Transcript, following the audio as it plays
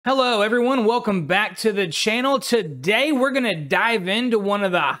Hello everyone, welcome back to the channel. Today we're going to dive into one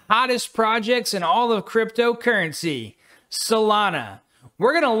of the hottest projects in all of cryptocurrency, Solana.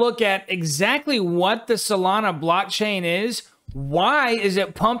 We're going to look at exactly what the Solana blockchain is, why is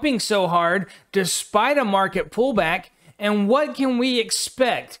it pumping so hard despite a market pullback, and what can we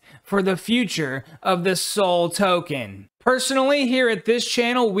expect for the future of the Sol token. Personally, here at this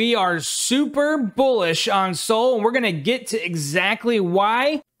channel, we are super bullish on Sol, and we're going to get to exactly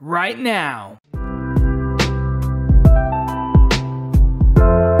why right now.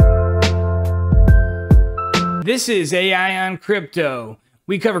 This is AI on Crypto.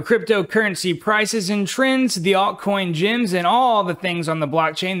 We cover cryptocurrency prices and trends, the altcoin gems, and all the things on the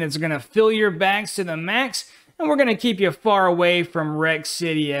blockchain that's going to fill your bags to the max, and we're going to keep you far away from Wreck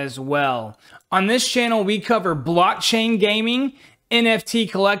City as well. On this channel, we cover blockchain gaming,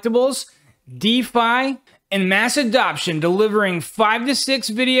 NFT collectibles, DeFi, and mass adoption, delivering 5 to 6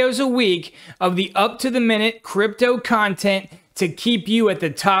 videos a week of the up-to-the-minute crypto content to keep you at the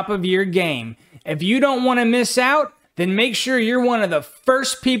top of your game. If you don't want to miss out, then make sure you're one of the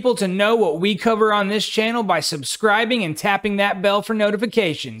first people to know what we cover on this channel by subscribing and tapping that bell for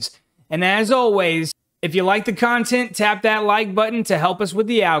notifications. And as always, if you like the content, tap that like button to help us with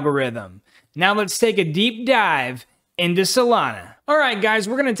the algorithm. Now let's take a deep dive into Solana. All right, guys,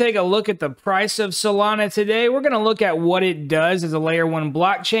 we're going to take a look at the price of Solana today. We're going to look at what it does as a layer 1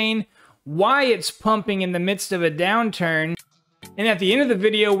 blockchain, why it's pumping in the midst of a downturn, and at the end of the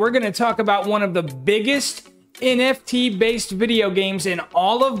video, we're going to talk about one of the biggest NFT-based video games in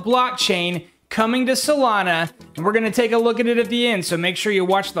all of blockchain coming to Solana, and we're going to take a look at it at the end, so make sure you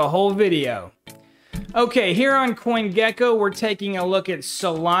watch the whole video. Okay, here on CoinGecko, we're taking a look at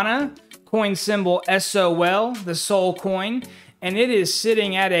Solana, coin symbol SOL, the Sol coin, and it is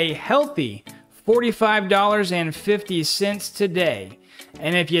sitting at a healthy $45.50 today.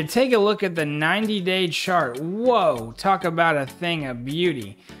 And if you take a look at the 90-day chart, whoa, talk about a thing of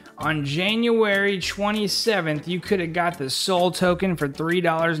beauty. On January 27th, you could have got the Sol token for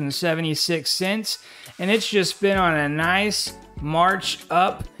 $3.76, and it's just been on a nice march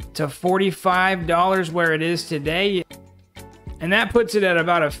up to $45 where it is today. And that puts it at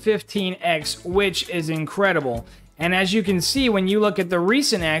about a 15x, which is incredible. And as you can see, when you look at the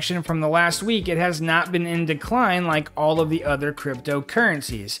recent action from the last week, it has not been in decline like all of the other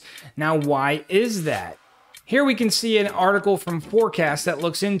cryptocurrencies. Now, why is that? Here we can see an article from Forecast that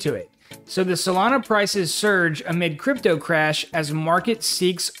looks into it. So the Solana prices surge amid crypto crash as market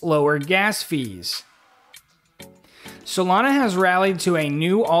seeks lower gas fees. Solana has rallied to a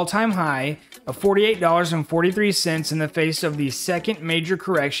new all-time high of $48.43 in the face of the second major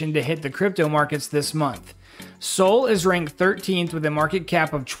correction to hit the crypto markets this month. Sol is ranked 13th with a market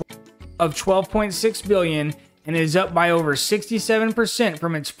cap of 12.6 billion and is up by over 67%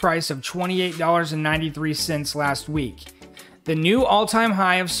 from its price of $28.93 last week. The new all-time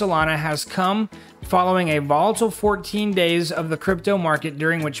high of Solana has come following a volatile 14 days of the crypto market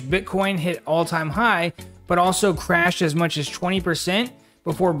during which Bitcoin hit all-time high but also crashed as much as 20%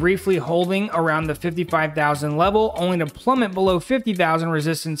 before briefly holding around the 55,000 level, only to plummet below 50,000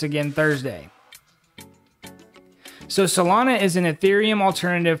 resistance again Thursday. So Solana is an Ethereum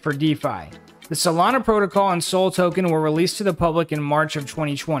alternative for DeFi. The Solana protocol and Sol token were released to the public in March of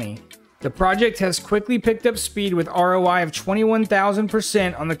 2020. The project has quickly picked up speed with ROI of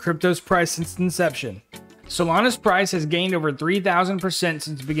 21,000% on the crypto's price since inception. Solana's price has gained over 3,000% since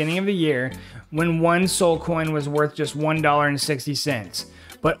the beginning of the year, when one Sol coin was worth just $1.60.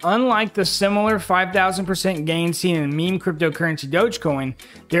 But unlike the similar 5,000% gain seen in meme cryptocurrency Dogecoin,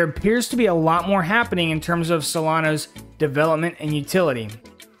 there appears to be a lot more happening in terms of Solana's development and utility.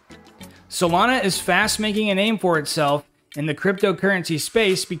 Solana is fast making a name for itself in the cryptocurrency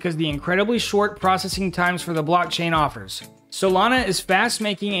space because the incredibly short processing times for the blockchain offers. Solana is fast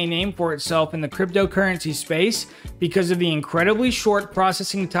making a name for itself in the cryptocurrency space because of the incredibly short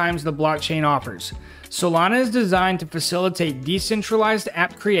processing times the blockchain offers. Solana is designed to facilitate decentralized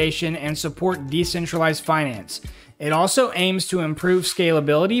app creation and support decentralized finance. It also aims to improve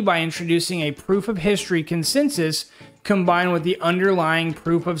scalability by introducing a proof of history consensus combined with the underlying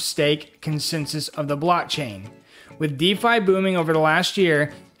proof of stake consensus of the blockchain. With DeFi booming over the last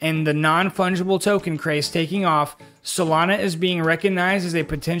year and the non-fungible token craze taking off, Solana is being recognized as a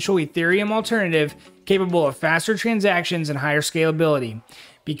potential Ethereum alternative capable of faster transactions and higher scalability.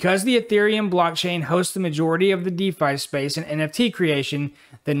 Because the Ethereum blockchain hosts the majority of the DeFi space and NFT creation,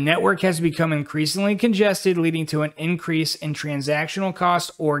 the network has become increasingly congested, leading to an increase in transactional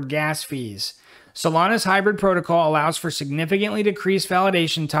costs or gas fees. Solana's hybrid protocol allows for significantly decreased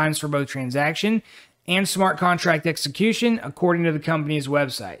validation times for both transaction and smart contract execution, according to the company's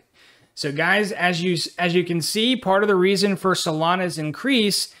website. So guys, as you can see, part of the reason for Solana's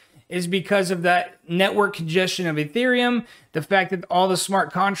increase is because of that network congestion of Ethereum, the fact that all the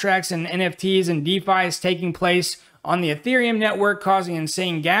smart contracts and NFTs and DeFi is taking place on the Ethereum network, causing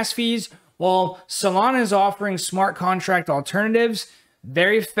insane gas fees, while Solana is offering smart contract alternatives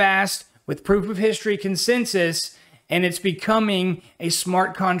very fast with proof of history consensus, and it's becoming a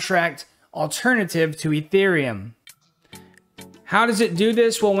smart contract alternative to Ethereum. How does it do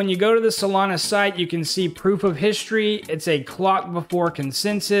this? Well, when you go to the Solana site, you can see proof of history. It's a clock before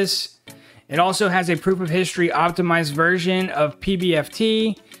consensus. It also has a proof of history optimized version of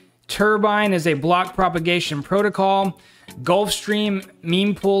PBFT. Turbine is a block propagation protocol. Gulfstream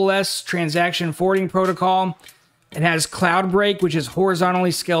mempool-less transaction forwarding protocol. It has Cloudbreak, which is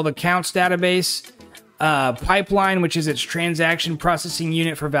horizontally scaled accounts database. Pipeline, which is its transaction processing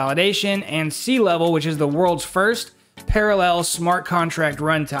unit for validation. And C-Level, which is the world's first parallel smart contract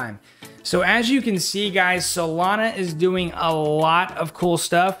runtime. So as you can see, guys, Solana is doing a lot of cool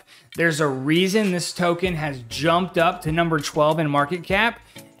stuff. There's a reason this token has jumped up to number 12 in market cap.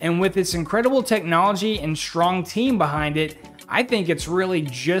 And with its incredible technology and strong team behind it, I think it's really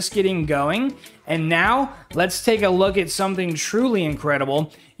just getting going. And now let's take a look at something truly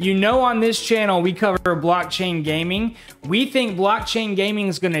incredible. You know, on this channel, we cover blockchain gaming. We think blockchain gaming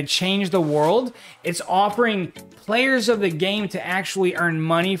is going to change the world. It's offering players of the game to actually earn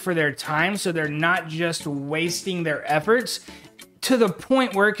money for their time, so they're not just wasting their efforts, to the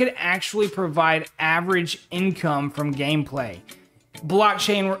point where it could actually provide average income from gameplay.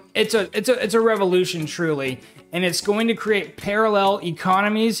 Blockchain, it's a revolution, truly, and it's going to create parallel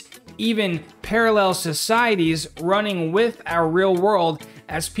economies, even parallel societies running with our real world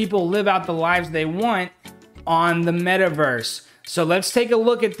as people live out the lives they want on the metaverse. So let's take a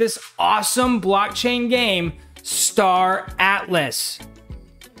look at this awesome blockchain game, Star Atlas.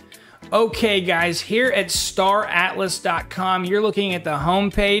 Okay, guys, here at staratlas.com, you're looking at the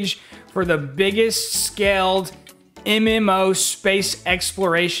homepage for the biggest scaled MMO space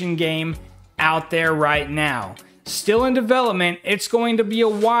exploration game out there right now. Still in development, it's going to be a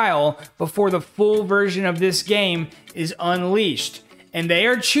while before the full version of this game is unleashed. And they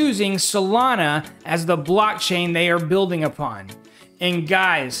are choosing Solana as the blockchain they are building upon. And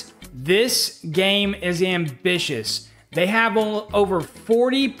guys, this game is ambitious. They have over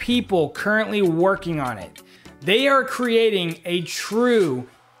 40 people currently working on it. They are creating a true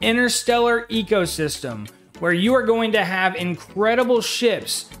interstellar ecosystem where you are going to have incredible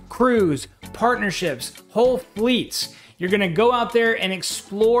ships, crews, partnerships, whole fleets. You're going to go out there and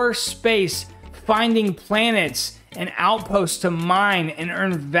explore space, finding planets and outposts to mine and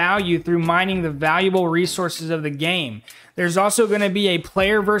earn value through mining the valuable resources of the game. There's also going to be a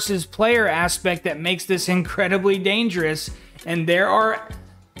player versus player aspect that makes this incredibly dangerous. And there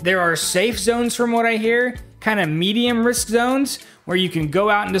are safe zones, from what I hear, kind of medium risk zones where you can go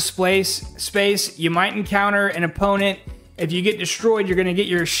out into space. You might encounter an opponent. If you get destroyed, you're going to get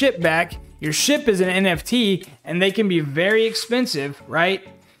your ship back. Your ship is an NFT and they can be very expensive, right?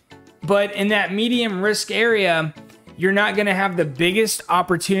 But in that medium risk area, you're not going to have the biggest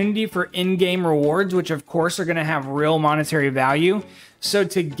opportunity for in-game rewards, which of course are going to have real monetary value. So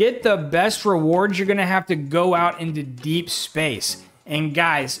to get the best rewards, you're going to have to go out into deep space. And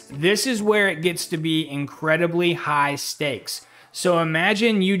guys, this is where it gets to be incredibly high stakes. So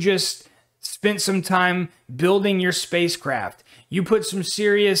imagine you just spent some time building your spacecraft. You put some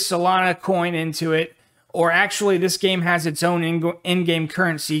serious Solana coin into it, or actually this game has its own in-game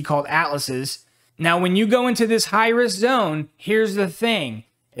currency called Atlases. Now, when you go into this high-risk zone, here's the thing.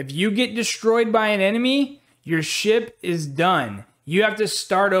 If you get destroyed by an enemy, your ship is done. You have to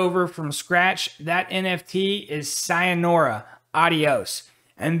start over from scratch. That NFT is sayonara, adios.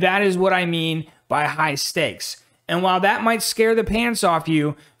 And that is what I mean by high stakes. And while that might scare the pants off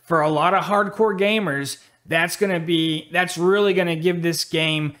you, for a lot of hardcore gamers, that's really gonna give this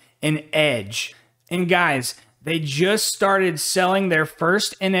game an edge. And guys, they just started selling their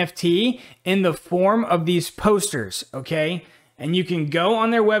first NFT in the form of these posters, okay? And you can go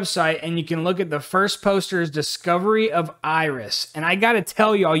on their website and you can look at the first poster's Discovery of Iris. And I gotta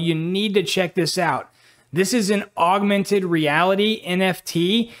tell y'all, you need to check this out. This is an augmented reality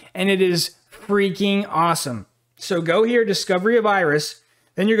NFT and it is freaking awesome. So go here, Discovery of Iris,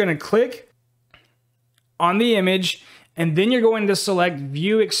 then you're gonna click on the image and then you're going to select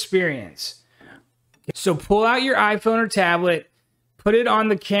View Experience. So pull out your iPhone or tablet, put it on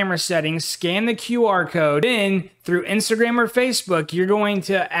the camera settings, scan the QR code. Then through Instagram or Facebook, you're going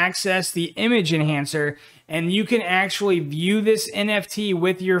to access the image enhancer and you can actually view this NFT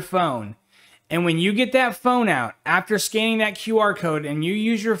with your phone. And when you get that phone out, after scanning that QR code, and you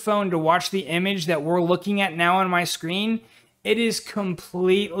use your phone to watch the image that we're looking at now on my screen, it is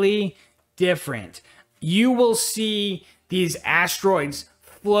completely different. You will see these asteroids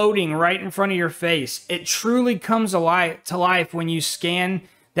floating right in front of your face. It truly comes to life when you scan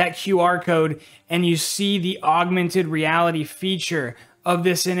that QR code and you see the augmented reality feature of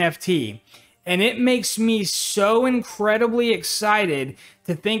this NFT. And it makes me so incredibly excited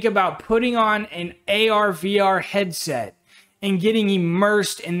to think about putting on an AR VR headset and getting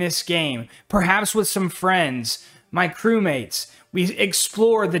immersed in this game, perhaps with some friends, my crewmates. We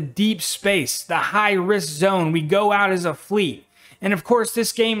explore the deep space, the high risk zone. We go out as a fleet. And of course,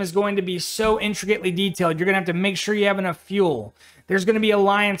 this game is going to be so intricately detailed. You're going to have to make sure you have enough fuel. There's going to be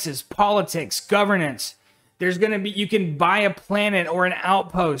alliances, politics, governance. There's going to be, you can buy a planet or an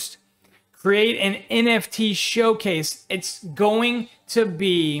outpost, create an NFT showcase. It's going to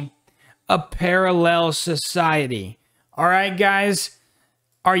be a parallel society. All right, guys,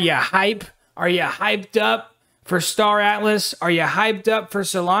 are you hype? Are you hyped up for Star Atlas? Are you hyped up for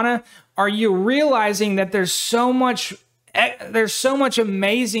Solana? Are you realizing that there's so much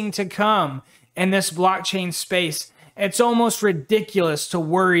amazing to come in this blockchain space? It's almost ridiculous to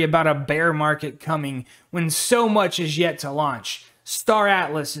worry about a bear market coming when so much is yet to launch. Star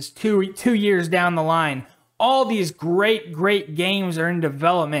Atlas is two years down the line. All these great games are in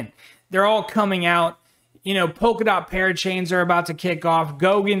development. They're all coming out. You know, Polkadot parachains are about to kick off.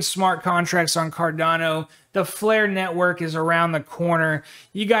 Goguen smart contracts on Cardano. The Flare network is around the corner.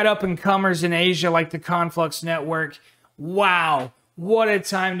 You got up-and-comers in Asia like the Conflux network. Wow, what a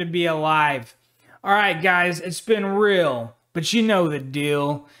time to be alive. All right, guys, it's been real, but you know the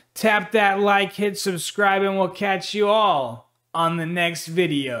deal. Tap that like, hit subscribe, and we'll catch you all on the next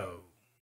video.